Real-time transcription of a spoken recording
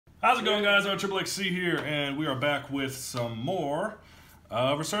How's it going, guys? RAGInxxC here, and we are back with some more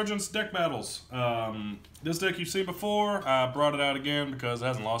Resurgence deck battles. This deck you've seen before. I brought it out again because it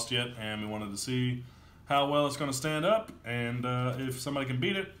hasn't lost yet, and we wanted to see how well it's going to stand up, and if somebody can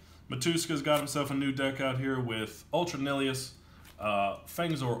beat it. Matuska's got himself a new deck out here with Ultra Nilius,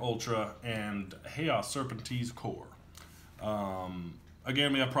 Fangzor Ultra, and Chaos Serpenteze Core.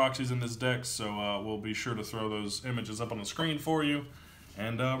 Again, we have proxies in this deck, so we'll be sure to throw those images up on the screen for you.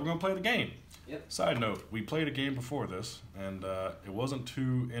 And we're going to play the game. Yep. Side note, we played a game before this, and it wasn't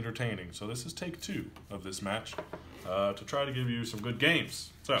too entertaining. So this is take 2 of this match to try to give you some good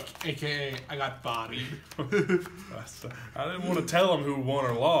games. So, AKA, I got bodied. I didn't want to tell them who won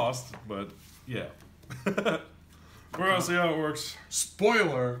or lost, but yeah. We're going to see how it works.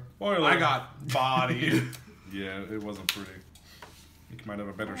 Spoiler, I got bodied. Yeah, it wasn't pretty. You might have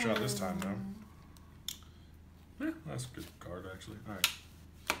a better shot this time, though. Yeah, that's a good card, actually. All right.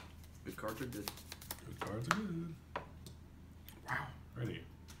 Good cards are good. Good cards are good. Wow. Ready.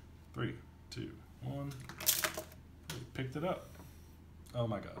 3, 2, 1. Picked it up. Oh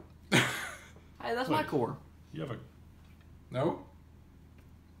my god. Hey, that's my core. You have a... No?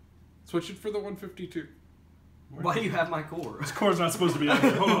 Switch it for the 152. Why do you have my core? This core's not supposed to be out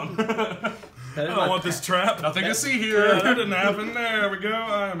here. Hold on. I don't want this trap. Nothing to see here. Yeah, that didn't happen. There we go.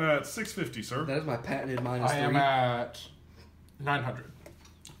 I am at 650, sir. That is my patented -3. I am at 900.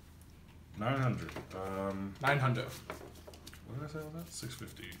 900. 900. What did I say on that?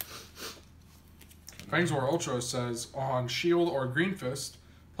 650. Fangzor Ultra says on shield or green fist,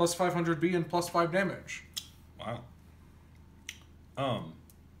 plus 500B and plus 5 damage. Wow.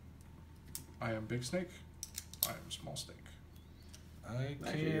 I am big snake. I am small snake. I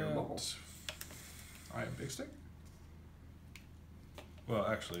Actually, you're a ball. can't... I am big snake. Well,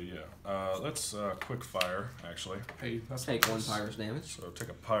 actually, yeah. Let's quick fire, actually. Hey, that's Take 1 Pyrus damage. So take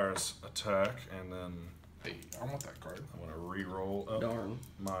a Pyrus attack, and then Hey, I want that card. I'm going to re-roll up Darn.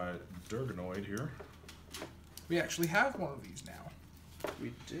 my Durganoid here. We actually have one of these now.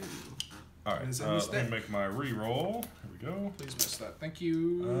 We do. Alright, Is it let me mistake? make my re-roll. Here we go. Please miss that. Thank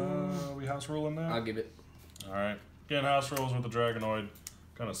you. We house rolling now? I'll give it Alright. Again, house rolls with the Dragonoid.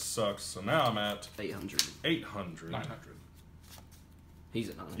 Kind of sucks. So now I'm at 800. 800. 900. He's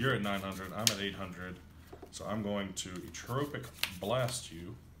at 900. You're at 900. I'm at 800. So I'm going to Etropic Blast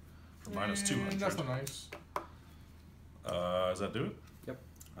you for minus 200. That's nice. Does that do it? Yep.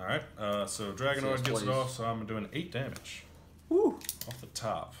 Alright. So Dragonoid So gets it plays. off, so I'm doing 8 damage. Woo. Off the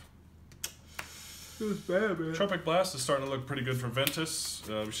top. It was bad, man. Tropic Blast is starting to look pretty good for Ventus.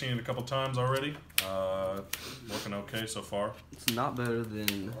 We've seen it a couple times already. Working okay so far. It's not better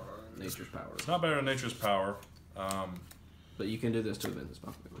than Nature's Power. It's not better than Nature's Power. But you can do this to a Ventus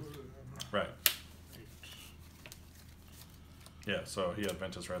Power. Right. Yeah, so he had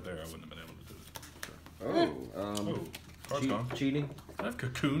Ventus right there. I wouldn't have been able to do it. Sure. Oh, Card's gone. cheating. Do I have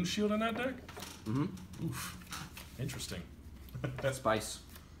Cocoon Shield in that deck? Mm-hmm. Oof. Interesting. Spice.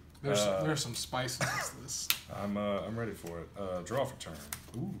 There's some spice in this. I'm ready for it. Draw for turn.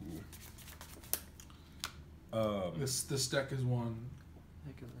 Ooh. This deck is one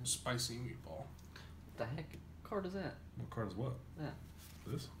Heck is that? spicy meatball. What the heck card is that? What card is what? That.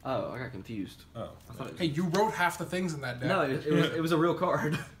 This? Oh, I got confused. Oh. I thought it was... Hey, you wrote half the things in that deck. No, it was a real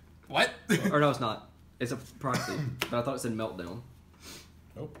card. What? Or no, it's not. It's a proxy. But I thought it said Meltdown.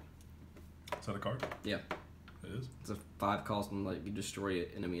 Nope. Is that a card? Yeah. It is? It's a 5 cost and like you destroy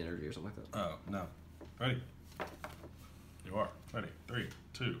it, enemy energy or something like that. Oh, no. Ready? You are. Ready. 3,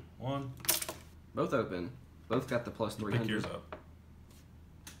 2, 1. Both open. Both got the plus 300. Pick yours up.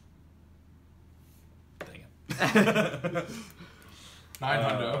 Dang it.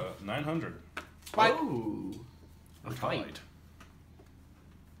 900. 900. Fight. Oh, a fight.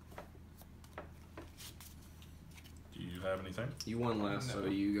 Do you have anything? You won last, No. so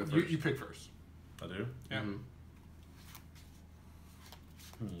you go first. You pick first. I do? Yeah. Mhm.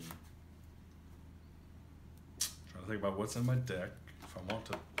 Trying to think about what's in my deck. If I want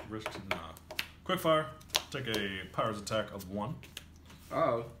to risk it, nah. Quick fire. Take a Pyrus attack of 1.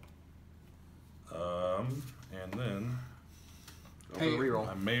 Oh. And then Go Hey, for the reroll.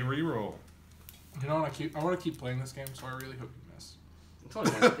 I may reroll. You know what? I want to keep playing this game, so I really hope you miss.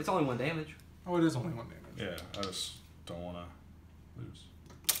 It's only 1 damage. Oh, it is only 1 damage. Yeah, I just don't want to lose.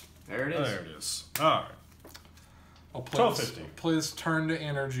 There it is. There it is. All right. I'll play 1250. Play this turn to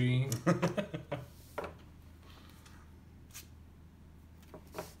energy.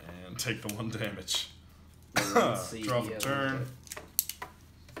 And take the 1 damage. Let's see. Draw for Yeah, turn.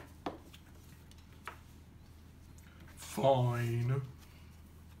 Fine.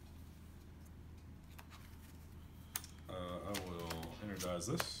 I will energize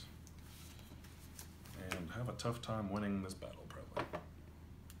this. have a tough time winning this battle, probably.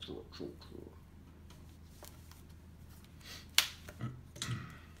 True.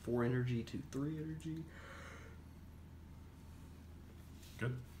 4 energy to 3 energy.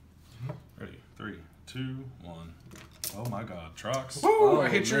 Good. Ready? 3, 2, 1. Oh my God, Trox. Woo! Oh, I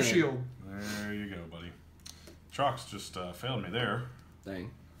hit your man. shield. There you go, buddy. Trox just failed me there. Dang.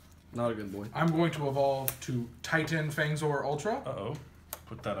 Not a good boy. I'm going to evolve to Titan Fangzor Ultra. Uh-oh.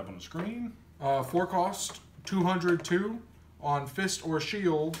 Put that up on the screen. 4 cost, 202 on fist or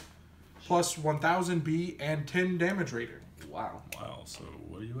shield, plus 1000 B and 10 damage rating. Wow. Wow, so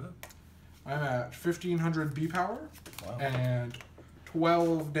what are you at? I'm at 1500 B power Wow. and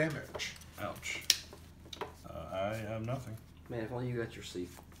 12 damage. Ouch. I have nothing. Man, if only you got your C.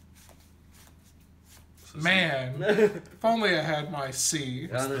 Man, if only I had my C.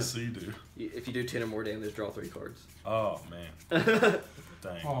 What's the C do? If you do 10 or more damage, draw 3 cards. Oh, man.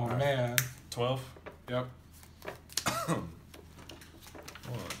 Dang. Oh, All right. man. 12? Yep. 1,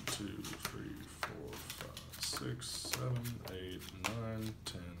 2, 3, 4, 5, 6, 7, 8, 9,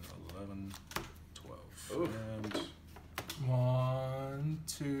 10, 11, 12. Oof. And 1,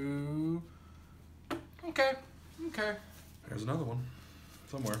 2. Okay. here's another one.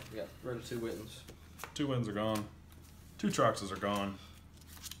 Somewhere. Yeah, rid of 2 wins. 2 wins are gone. 2 Troxes are gone.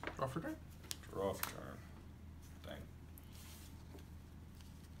 Draw for turn. Draw for turn. Dang.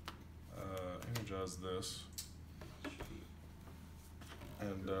 Energize this.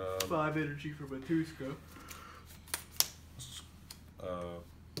 And 5 energy for Batuska.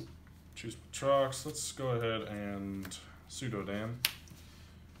 choose Trox. Let's go ahead and Pseudodan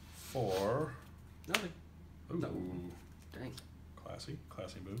for. Nothing. Ooh, No. Dang. classy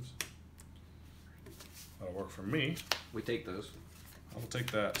moves. That'll work for me. We take those. I will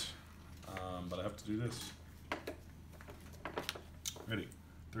take that, but I have to do this. Ready?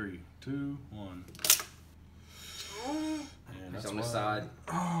 3, 2, 1. And He's that's on the why- side.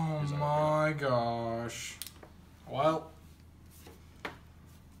 Oh He's on my gosh. Well,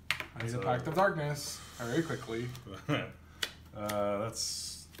 I need a Pact of Darkness very quickly.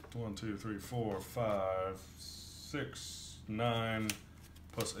 That's 1, 2, 3, 4, 5, 6, 9,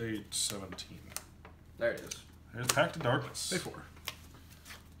 plus 8, 17. There it is. Here's Pact of Darkness. Pay 4.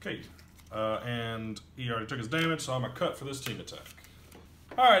 Okay, and he already took his damage, so I'm gonna cut for this team attack.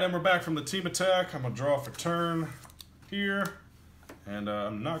 Alright, and we're back from the team attack. I'm gonna draw for turn here, and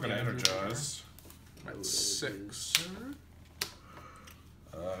I'm not gonna energize. At 6.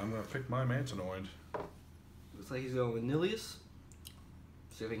 I'm gonna pick my Mantanoid. Looks like he's going with Nilius.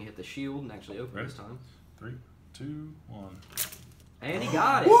 See if he can hit the shield and actually open Ready? this time. 3, 2, 1. And he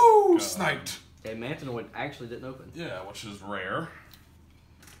got it! Woo! God. Sniped. And Mantanoid actually didn't open. Yeah, which is rare.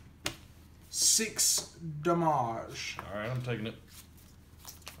 6 damage. Alright, I'm taking it.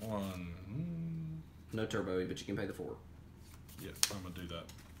 1. No turbo, but you can pay the 4. Yeah, I'm gonna do that.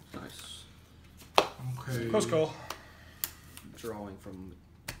 Nice. Okay. Close call. Drawing from...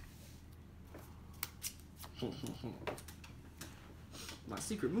 My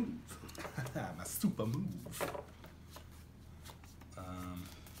secret move. My super move.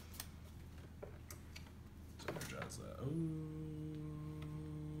 Let's energize that. Oh,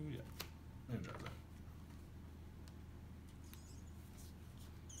 yeah. Energize that.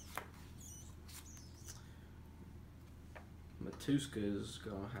 Matuska's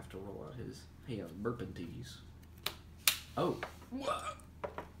gonna have to roll out his... He has Burpentees. Oh. What?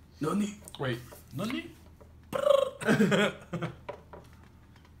 Nani? Wait. Nani?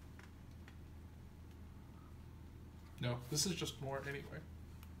 No, this is just more anyway.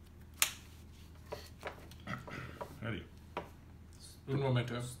 Ready? Un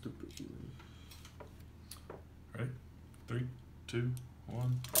momento. Stupid human. Ready? 3, 2,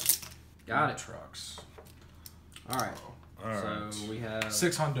 1. Got it. Trucks. Alright. Alright. So we have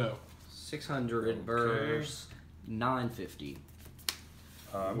 6 hundo. 600 versus 950.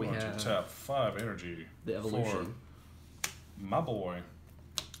 I'm we going have to tap 5 energy The evolution. for my boy,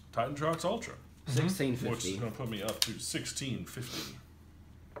 Titan Trox Ultra, which 1650. is going to put me up to 1650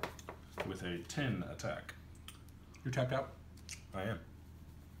 with a 10 attack. You're tapped out. I am.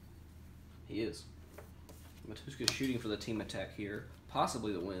 He is. Matuska's shooting for the team attack here.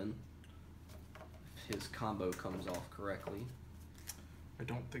 Possibly the win. If his combo comes off correctly. I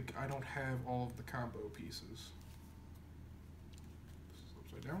don't have all of the combo pieces. This is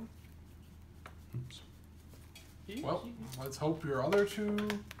upside down. Oops. Well, let's hope your other 2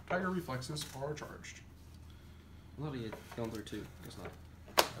 Tiger Reflexes are charged. I thought he had gone through 2. Guess not.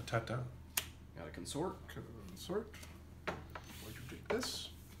 I tapped out. Got a consort. Consort. Going to take this.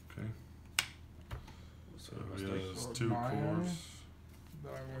 Okay. So he Let's has So 2 mine. cores.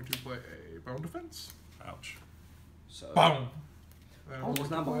 Then I'm going to play a Bone Defense. Ouch. So Boom.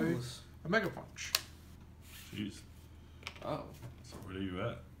 almost not boneless. A Mega Punch. Jeez. Oh. So where are you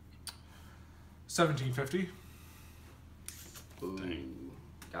at? 1750. Ooh. Dang.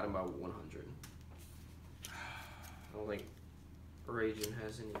 Got him by 100. I don't think Ragin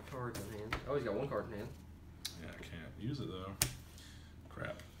has any cards in hand. Oh, he's got one card in hand. Yeah, I can't use it though.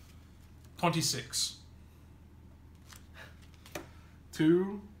 Crap. 26.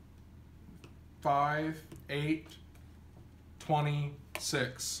 2, 5, 8,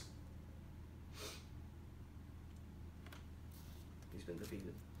 26. He's been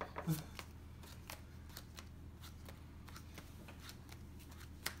defeated.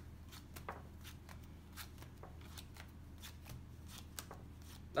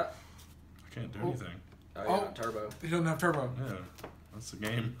 I can't do anything. Oh, yeah, turbo. He doesn't have turbo. Yeah, that's the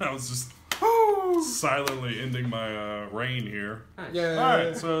game. I was just silently ending my reign here. Nice. Yeah.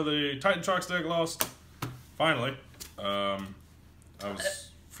 Alright, so the Titan Sharks deck lost. Finally. I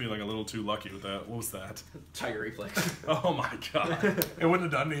was feeling a little too lucky with that. What was that? Tiger reflex. Oh my god. It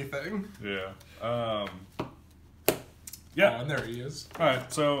wouldn't have done anything. Yeah. Oh, Yeah. and there he is.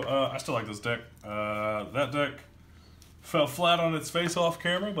 Alright, so I still like this deck. That deck fell flat on its face off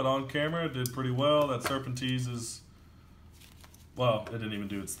camera, but on camera it did pretty well. That Serpentine is... Well, it didn't even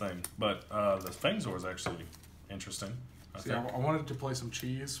do its thing. But the Fangzor is actually interesting. See, I wanted to play some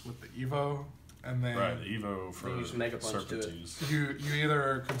cheese with the Evo, and then Right, the Evo for You use Mega Punch to it. Serpentine. you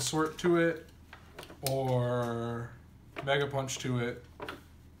either consort to it or Mega Punch to it.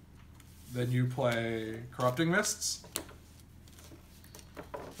 Then you play Corrupting Mists.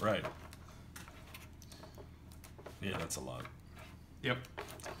 Right. Yeah, that's a lot. Yep.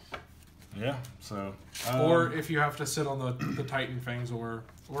 Yeah, so... Or if you have to sit on the Titan Fangs, or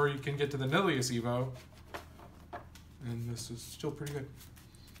you can get to the Nilius Evo. And this is still pretty good.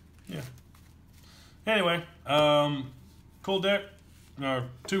 Yeah. Anyway, cool deck.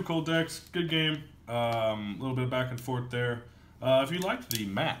 Two cool decks. Good game. A little bit of back and forth there. If you liked the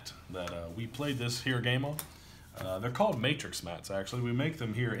mat that we played this here game on, they're called Matrix mats, actually. We make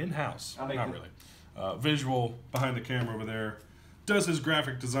them here in-house. I'll make Not them. really. Visual behind the camera over there does his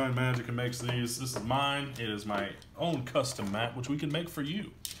graphic design magic and makes these. This is mine. It is my own custom mat, which we can make for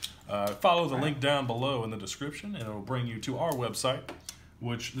you. Follow the link down below in the description, and it will bring you to our website,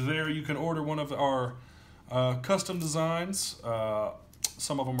 which there you can order one of our custom designs.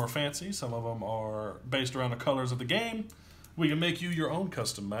 Some of them are fancy. Some of them are based around the colors of the game. We can make you your own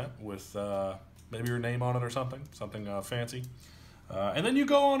custom mat with maybe your name on it or something fancy. And then you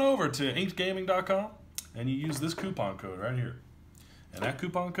go on over to RAGINxxCAJUN and you use this coupon code right here. And that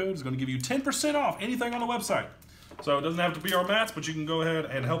coupon code is going to give you 10% off anything on the website. So it doesn't have to be our mats, but you can go ahead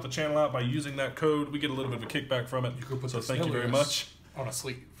and help the channel out by using that code. We get a little bit of a kickback from it. You could put so this thank you very Nilius much. on a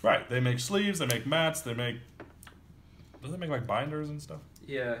sleeve. Right. They make sleeves, they make mats, they make... Doesn't they make like binders and stuff?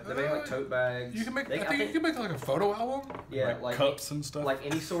 Yeah, they make like tote bags. You can make. They, I think you can make like a photo album. Yeah, like cups and stuff? Like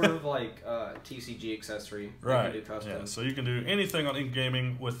any sort of like TCG accessory. Right. You can do custom. Yeah, so you can do anything on Ink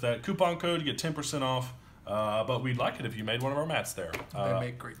Gaming with that coupon code. You get 10% off. But we'd like it if you made one of our mats there. They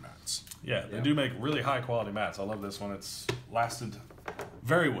make great mats. Yeah, they do make really high quality mats. I love this one. It's lasted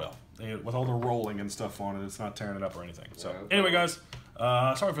very well. With all the rolling and stuff on it, it's not tearing it up or anything. So anyway, guys,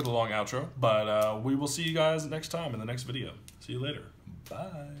 sorry for the long outro, but we will see you guys next time in the next video. See you later.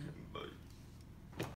 Bye.